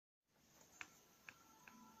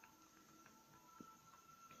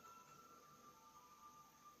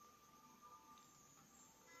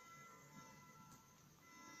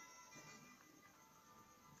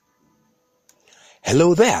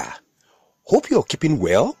Hello there. Hope you're keeping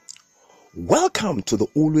well. Welcome to the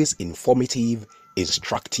always informative,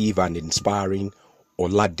 instructive, and inspiring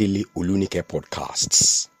Oladele Olunike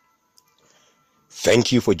podcasts.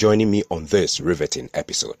 Thank you for joining me on this riveting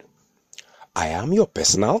episode. I am your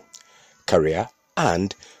personal, career,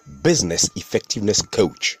 and business effectiveness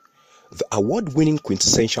coach, the award-winning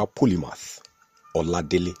quintessential polymath,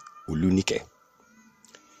 Oladele Olunike.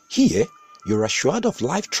 Here, you're assured of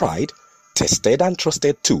life-tried, tested and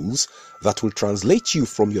trusted tools that will translate you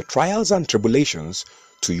from your trials and tribulations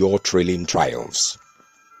to your thrilling triumphs.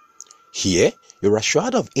 Here, you're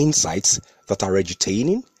assured of insights that are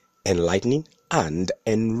edutaining, enlightening, and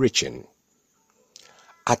enriching.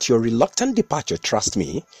 At your reluctant departure, trust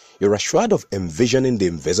me, you're assured of envisioning the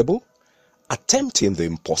invisible, attempting the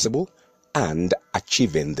impossible, and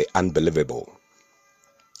achieving the unbelievable.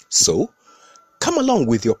 So, come along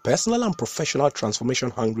with your personal and professional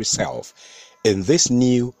transformation-hungry self in this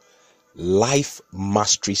new Life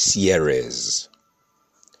Mastery series.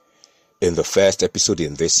 In the first episode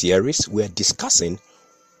in this series, we are discussing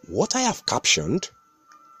what I have captioned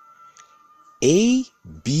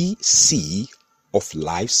ABC of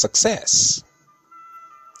life success.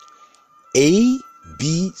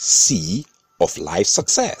 ABC of life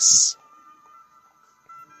success.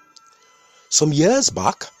 Some years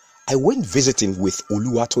back, I went visiting with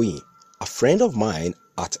Oluwatoyin, a friend of mine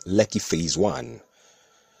at Lekki Phase 1.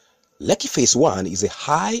 Lekki Phase 1 is a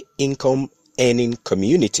high-income earning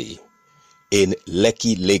community in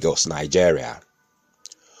Lekki, Lagos, Nigeria.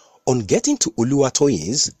 On getting to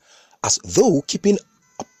Oluwatoyin's, as though keeping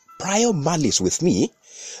a prior malice with me,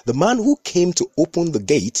 the man who came to open the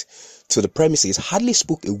gate to the premises hardly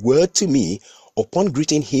spoke a word to me upon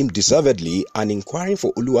greeting him deservedly and inquiring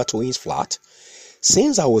for Oluwatoyin's flat,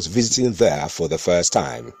 since I was visiting there for the first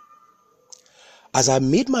time. As I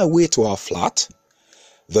made my way to our flat,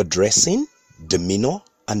 the dressing, demeanor,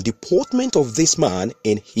 and deportment of this man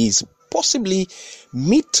in his possibly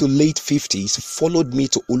mid to late 50s followed me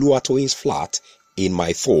to Oluwatoyin's flat in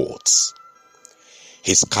my thoughts.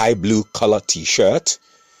 His sky blue color t-shirt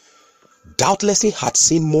doubtlessly had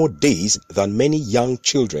seen more days than many young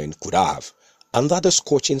children could have under the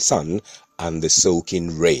scorching sun and the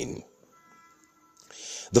soaking rain.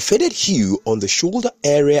 The faded hue on the shoulder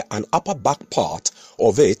area and upper back part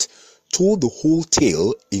of it told the whole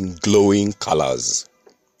tale in glowing colors.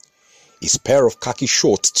 His pair of khaki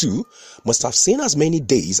shorts too must have seen as many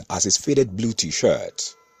days as his faded blue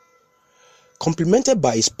t-shirt. Complemented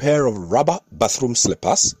by his pair of rubber bathroom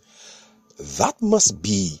slippers, that must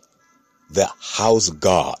be the house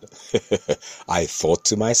guard, I thought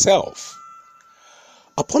to myself.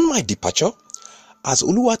 Upon my departure, as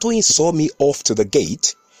Oluwatoyin saw me off to the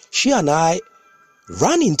gate, she and I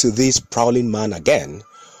ran into this prowling man again,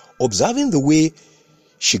 observing the way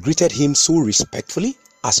she greeted him so respectfully,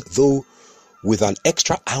 as though with an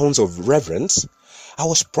extra ounce of reverence. I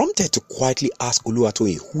was prompted to quietly ask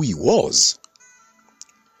Oluwatoyin who he was.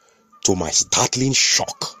 To my startling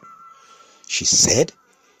shock, she said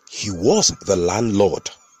he was the landlord.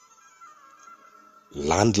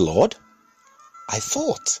 Landlord? I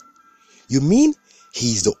thought, you mean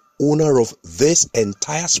he's the owner of this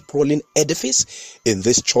entire sprawling edifice in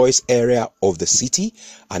this choice area of the city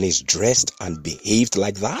and is dressed and behaved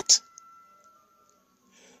like that?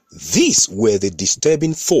 These were the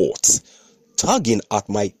disturbing thoughts tugging at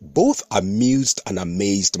my both amused and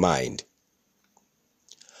amazed mind.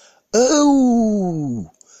 Oh,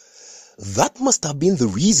 that must have been the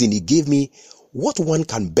reason he gave me what one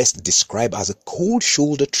can best describe as a cold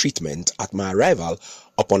shoulder treatment at my arrival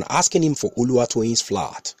upon asking him for Oluwatoyin's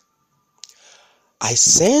flat. He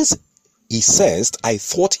sensed I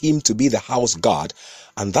thought him to be the house guard,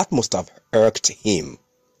 and that must have irked him.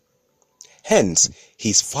 Hence,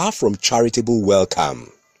 his far from charitable welcome.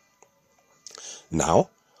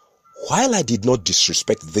 Now, while I did not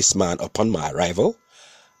disrespect this man upon my arrival,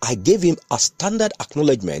 I gave him a standard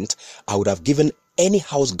acknowledgement I would have given any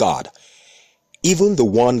house guard, even the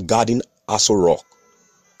one guarding Aso Rock,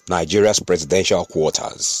 Nigeria's presidential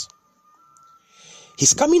quarters.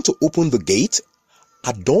 His coming to open the gate,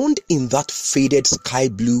 adorned in that faded sky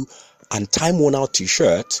blue and time-worn out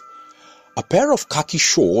t-shirt, a pair of khaki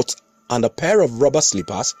shorts and a pair of rubber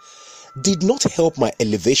slippers, did not help my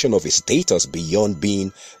elevation of his status beyond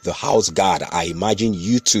being the house guard I imagine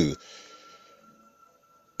you to.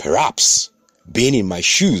 Perhaps being in my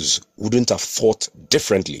shoes wouldn't have thought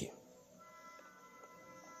differently.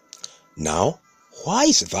 Now, why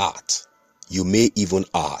is that? You may even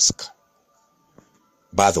ask.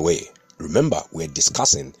 By the way, remember we're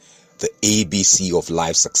discussing the ABC of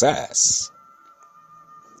life success.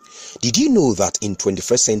 Did you know that in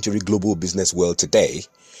 21st century global business world today,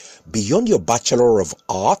 beyond your Bachelor of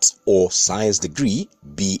Arts or Science degree,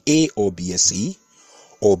 BA or BSc,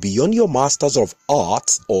 or beyond your Masters of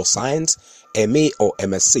Arts or Science, MA or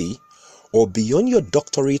MSc, or beyond your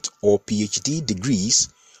Doctorate or PhD degrees,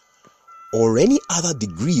 or any other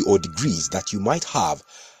degree or degrees that you might have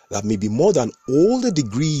that may be more than all the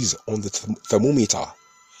degrees on the thermometer,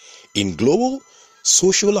 in global,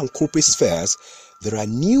 social and corporate spheres, there are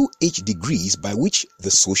new age degrees by which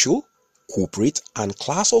the social, corporate and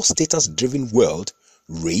class or status driven world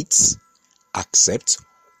rates, accepts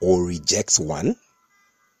or rejects one.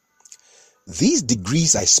 These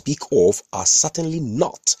degrees I speak of are certainly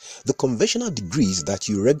not the conventional degrees that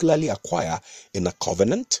you regularly acquire in a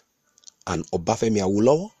Covenant, an Obafemi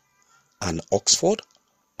Awolowo, an Oxford,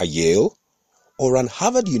 a Yale, or an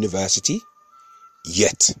Harvard University.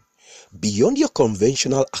 Yet, beyond your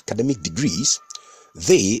conventional academic degrees,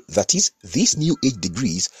 that is, these new age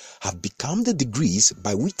degrees have become the degrees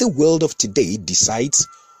by which the world of today decides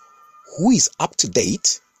who is up to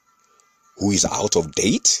date, who is out of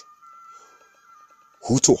date,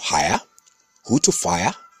 who to hire, who to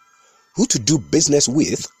fire, who to do business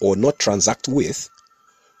with or not transact with,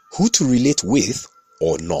 who to relate with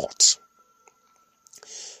or not.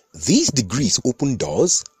 These degrees open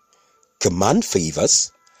doors, command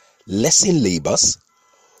favors, lessen labors,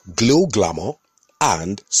 glow glamour,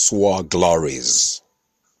 and soar glories.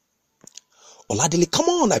 Oladile, come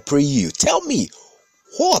on, I pray you, tell me,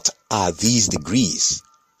 what are these degrees?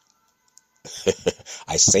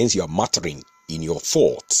 I sense you are muttering in your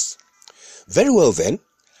thoughts. Very well then,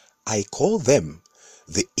 I call them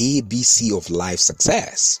the ABC of life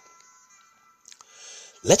success.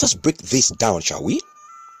 Let us break this down, shall we?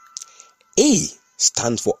 A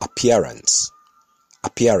stands for appearance.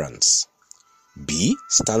 B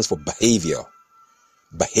stands for behavior.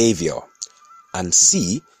 And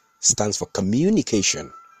C stands for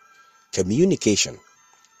communication.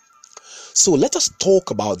 So let us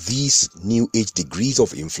talk about these new age degrees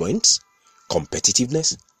of influence,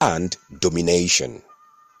 competitiveness, and domination.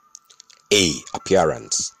 A.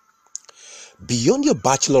 Appearance. Beyond your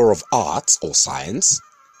Bachelor of Arts or Science,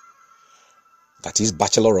 that is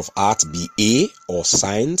Bachelor of Arts BA or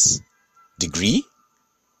Science degree,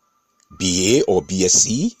 BA or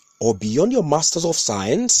BSc, or beyond your Masters of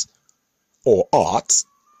Science or Arts,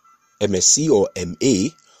 MSc or MA,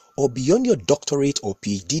 or beyond your Doctorate or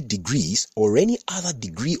PhD degrees, or any other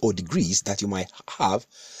degree or degrees that you might have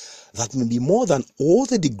that may be more than all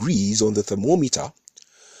the degrees on the thermometer,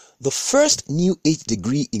 the first new age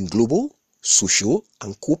degree in global, social,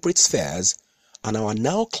 and corporate spheres, and our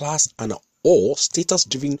now class and or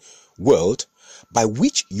status-driven world by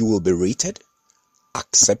which you will be rated,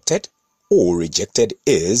 accepted, or rejected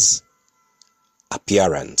is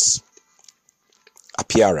appearance.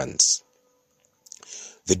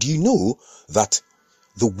 Did you know that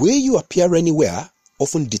the way you appear anywhere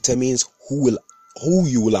often determines who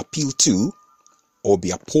you will appeal to or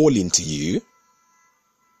be appalling to you?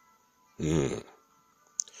 The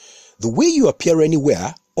way you appear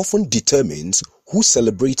anywhere often determines who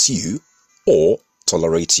celebrates you or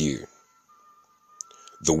tolerates you.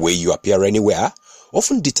 The way you appear anywhere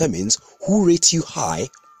often determines who rates you high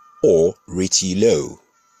or rates you low.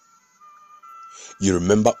 You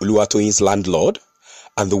remember Oluwatoyin's landlord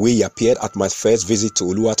and the way he appeared at my first visit to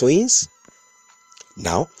Oluwatoyin's?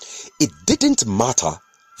 Now, it didn't matter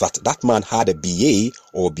that man had a BA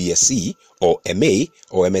or BSc or MA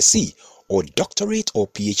or MSc or Doctorate or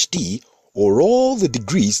PhD or all the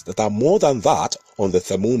degrees that are more than that on the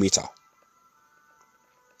thermometer.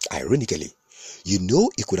 Ironically, he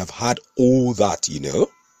could have had all that,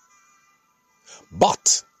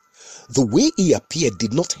 But the way he appeared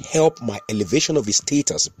did not help my elevation of his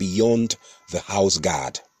status beyond the house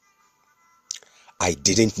guard. I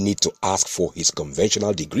didn't need to ask for his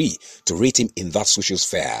conventional degree to rate him in that social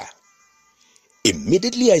sphere.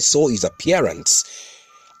 Immediately I saw his appearance,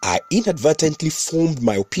 I inadvertently formed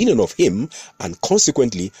my opinion of him and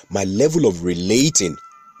consequently my level of relating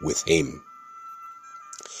with him.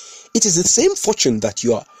 It is the same fortune that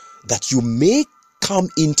you may come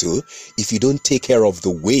into if you don't take care of the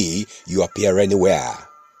way you appear anywhere.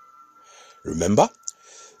 Remember,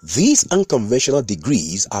 these unconventional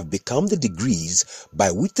degrees have become the degrees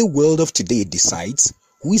by which the world of today decides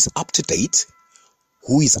who is up to date,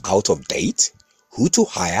 who is out of date, who to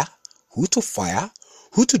hire, who to fire,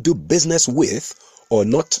 who to do business with or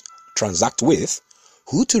not transact with,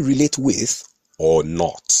 who to relate with or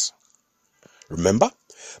not. Remember,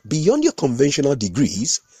 beyond your conventional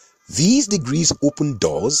degrees, these degrees open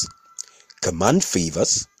doors, command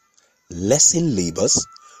favors, lessen labors,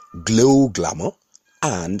 glow glamour,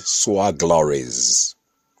 and soar glories.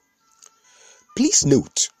 Please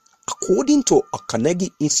note, according to a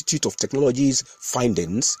Carnegie Institute of Technology's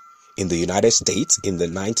findings in the United States in the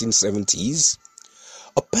 1970s,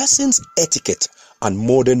 a person's etiquette and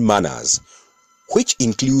modern manners, which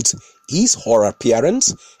includes his or her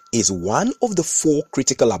appearance, is one of the 4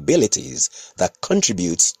 critical abilities that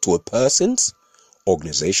contributes to a person's,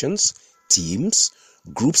 organizations, teams,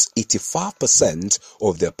 groups 85%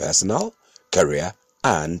 of their personal, career,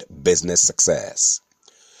 and business success.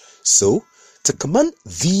 So, to command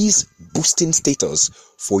these boosting status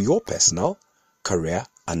for your personal, career,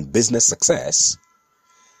 and business success,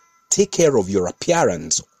 take care of your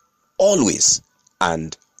appearance always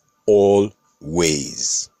and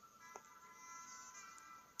always.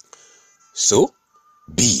 So,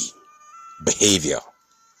 B. Behavior.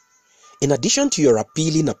 In addition to your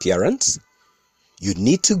appealing appearance, you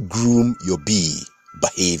need to groom your B.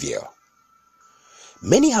 Behavior.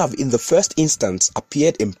 Many have in the first instance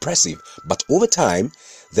appeared impressive, but over time,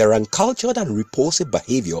 their uncultured and repulsive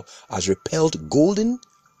behavior has repelled golden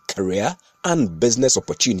career and business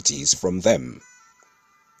opportunities from them.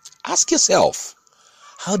 Ask yourself,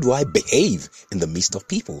 how do I behave in the midst of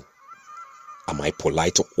people? Am I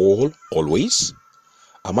polite to all, always?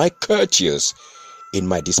 Am I courteous in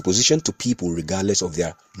my disposition to people regardless of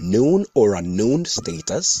their known or unknown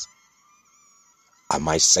status? Am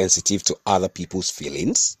I sensitive to other people's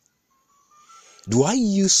feelings? Do I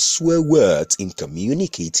use swear words in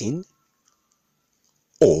communicating?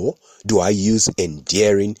 Or do I use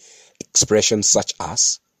endearing expressions such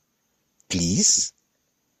as, please,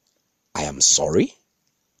 I am sorry,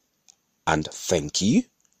 and thank you?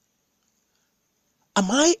 Am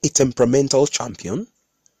I a temperamental champion?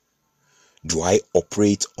 Do I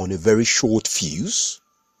operate on a very short fuse?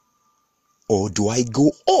 Or do I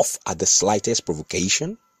go off at the slightest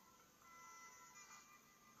provocation?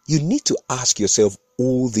 You need to ask yourself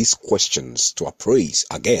all these questions to appraise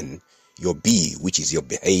again your B, which is your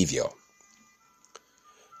behavior.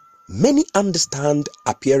 Many understand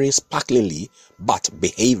appearing sparklingly but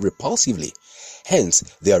behave repulsively. Hence,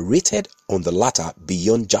 they are rated on the latter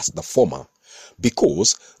beyond just the former,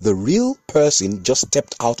 because the real person just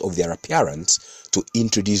stepped out of their appearance to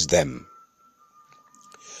introduce them.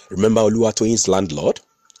 Remember Oluwatoyin's landlord?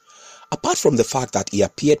 Apart from the fact that he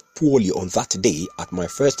appeared poorly on that day at my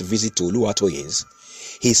first visit to Oluwatoyin's,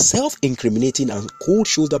 his self-incriminating and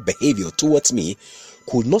cold-shoulder behavior towards me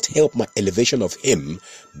could not help my elevation of him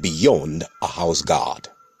beyond a house guard.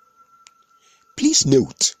 Please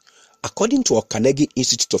note, according to a Carnegie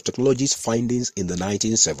Institute of Technology's findings in the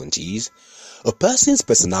 1970s, a person's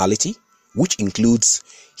personality, which includes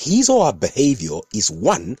his or her behavior, is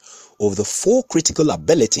one of the 4 critical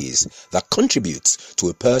abilities that contributes to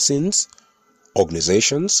a person's,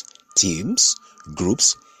 organizations, teams,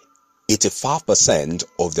 groups 85%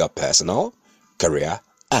 of their personal, career,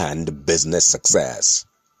 and business success.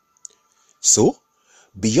 So,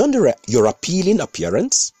 beyond your appealing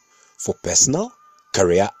appearance for personal,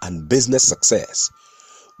 career, and business success,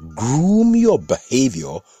 groom your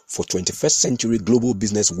behavior for 21st century global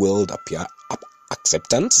business world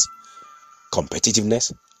acceptance,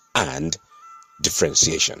 competitiveness, and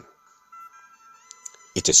differentiation.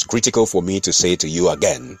 It is critical for me to say to you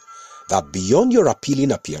again that beyond your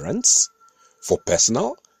appealing appearance for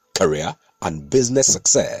personal, career, and business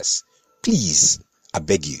success, please, I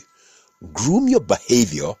beg you, groom your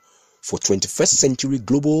behavior for 21st century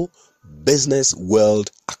global business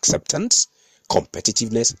world acceptance,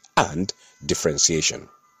 competitiveness, and differentiation.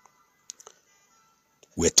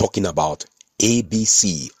 We're talking about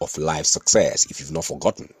ABC of life success, if you've not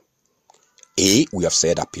forgotten. A, we have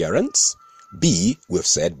said appearance. B, we have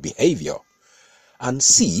said behavior. And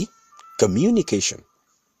C, communication.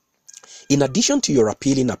 In addition to your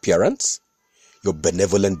appealing appearance, your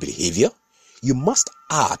benevolent behavior, you must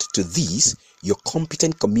add to these your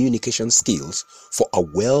competent communication skills for a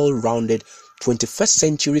well-rounded 21st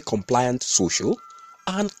century compliant social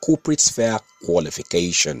and corporate sphere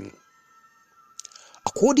qualification.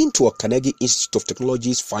 According to a Carnegie Institute of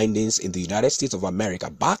Technology's findings in the United States of America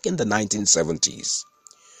back in the 1970s,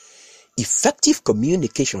 effective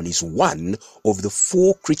communication is one of the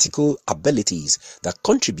 4 critical abilities that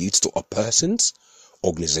contributes to a person's,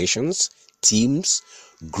 organizations, teams,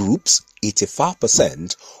 groups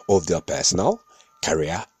 85% of their personal,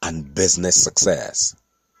 career, and business success.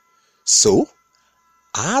 So,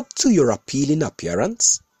 add to your appealing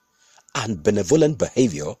appearance and benevolent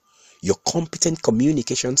behavior your competent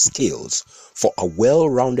communication skills for a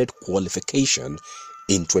well-rounded qualification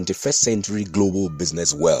in 21st century global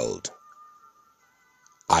business world.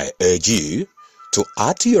 I urge you To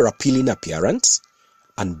add to your appealing appearance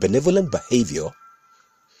and benevolent behavior,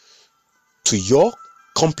 to your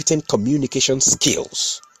competent communication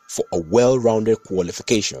skills for a well-rounded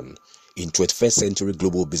qualification in 21st century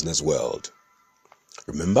global business world.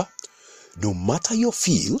 Remember, no matter your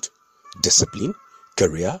field, discipline,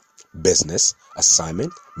 career, business,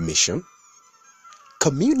 assignment, mission,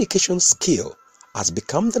 communication skill has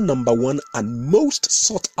become the number one and most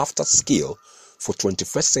sought after skill for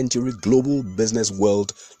 21st century global business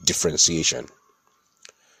world differentiation.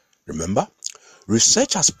 Remember,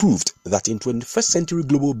 research has proved that in 21st century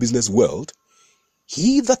global business world,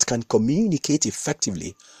 he that can communicate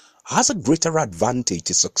effectively has a greater advantage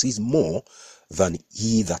to succeed more than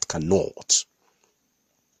he that cannot.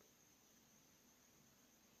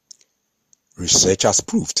 Research has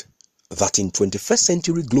proved that in 21st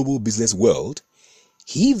century global business world,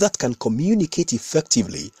 he that can communicate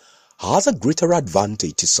effectively has a greater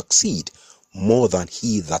advantage to succeed more than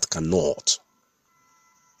he that cannot.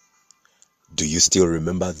 Do you still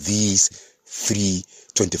remember these 3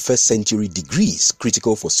 21st century degrees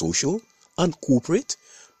critical for social and corporate,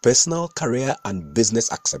 personal, career and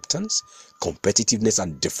business acceptance, competitiveness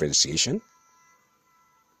and differentiation?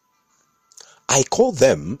 I call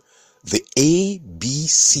them the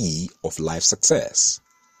ABC of life success.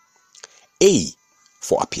 A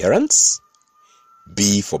for appearance,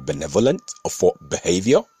 B for benevolent or for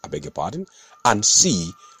behavior, and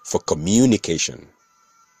C for communication.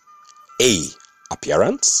 A,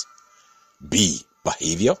 appearance, B,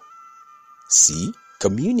 behavior, C,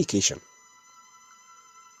 communication.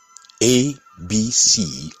 A, B,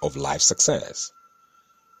 C of life success.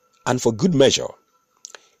 And for good measure,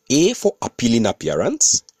 A for appealing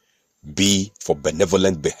appearance, B for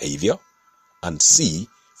benevolent behavior, and C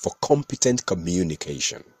for competent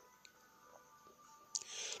communication.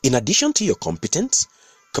 In addition to your competence,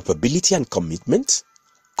 capability and commitment,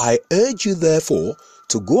 I urge you therefore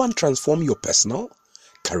to go and transform your personal,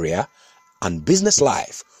 career and business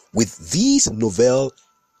life with these novel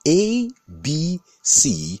A, B,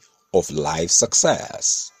 C of life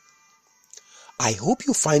success. I hope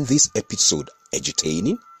you find this episode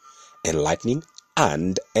entertaining, enlightening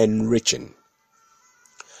and enriching.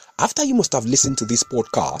 After you must have listened to this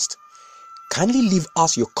podcast, kindly leave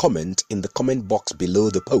us your comment in the comment box below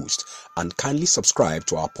the post and kindly subscribe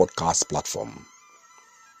to our podcast platform.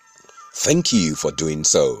 Thank you for doing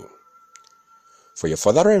so. For your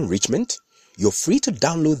further enrichment, you're free to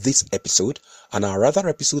download this episode and our other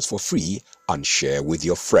episodes for free and share with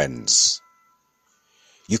your friends.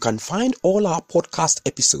 You can find all our podcast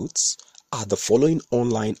episodes at the following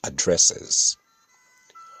online addresses: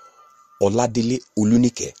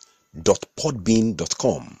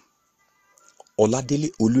 oladeleolunike.podbean.com. Oladele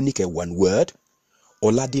Olunike, one word,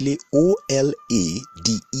 Oladele OLADELE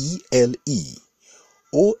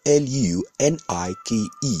OLUNIKE.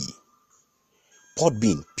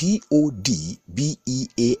 Podbean, PODBEAN,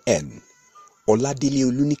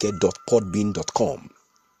 oladeleolunike.podbean.com.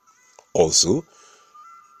 Also,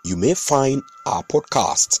 you may find our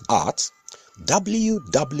podcasts at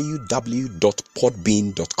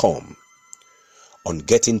www.podbean.com. On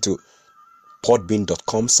getting to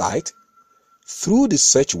podbean.com site, through the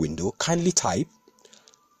search window, kindly type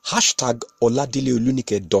hashtag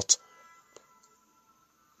oladeleolunike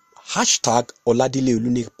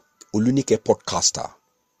podcaster.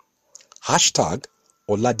 Hashtag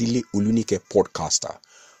Oladele Olunike podcaster.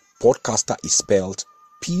 Podcaster is spelled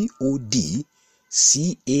PODCASTER.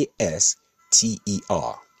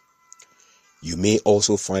 You may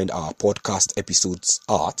also find our podcast episodes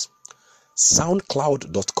at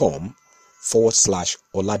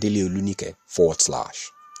soundcloud.com/Oladele Olunike /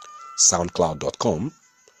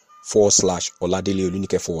 soundcloud.com/Oladele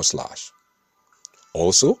Olunike /.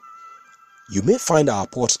 Also, you may find our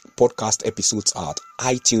podcast episodes at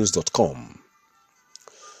itunes.com.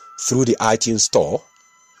 Through the iTunes store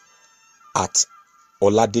at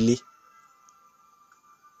Oladele,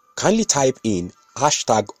 kindly type in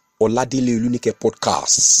hashtag Oladele Olunike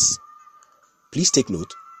podcasts. Please take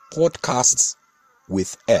note, podcasts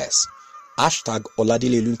with S. Hashtag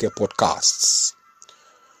Oladele Olunike podcasts.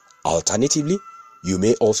 Alternatively, you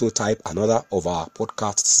may also type another of our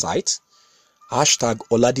podcast sites, hashtag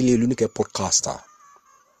Oladele Olunike podcaster.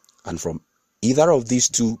 And from either of these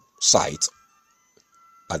two sites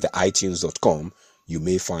at the itunes.com, you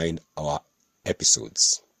may find our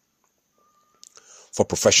episodes. For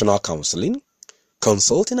professional counseling,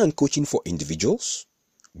 consulting and coaching for individuals,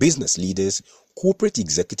 business leaders, corporate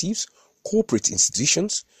executives, corporate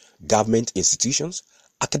institutions, government institutions,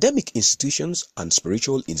 academic institutions, and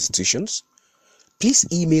spiritual institutions, please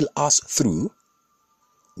email us through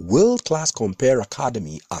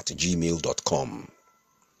worldclasscompareacademy@gmail.com.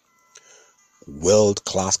 World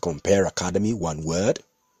Class Compare Academy, one word.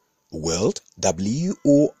 World,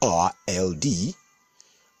 WORLD,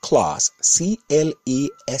 class,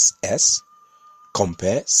 CLASS,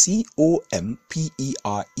 compare,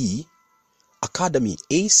 COMPERE, academy,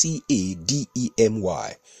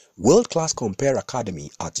 ACADEMY, World Class Compare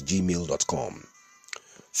Academy@gmail.com.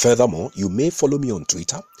 Furthermore, you may follow me on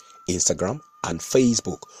Twitter, Instagram, and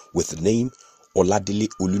Facebook with the name Oladile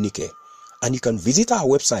Olunike. And you can visit our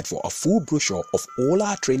website for a full brochure of all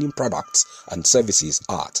our training products and services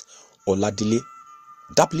at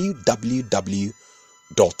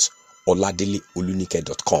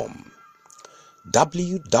www.oladileolunike.com.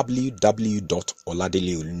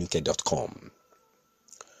 www.oladileolunike.com.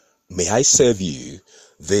 May I serve you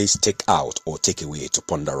this take out or take away to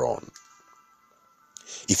ponder on.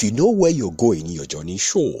 If you know where you're going, your journey is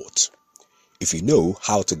short. If you know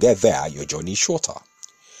how to get there, your journey is shorter.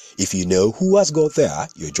 If you know who has got there,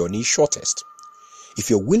 your journey is shortest. If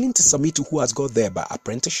you're willing to submit to who has got there by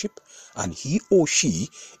apprenticeship, and he or she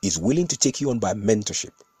is willing to take you on by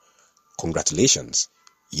mentorship, congratulations,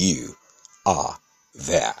 you are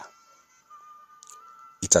there.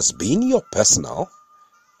 It has been your personal,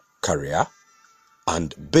 career,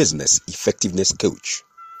 and business effectiveness coach,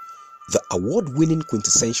 the award-winning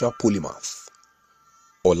quintessential polymath,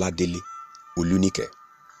 Oladile Olunike.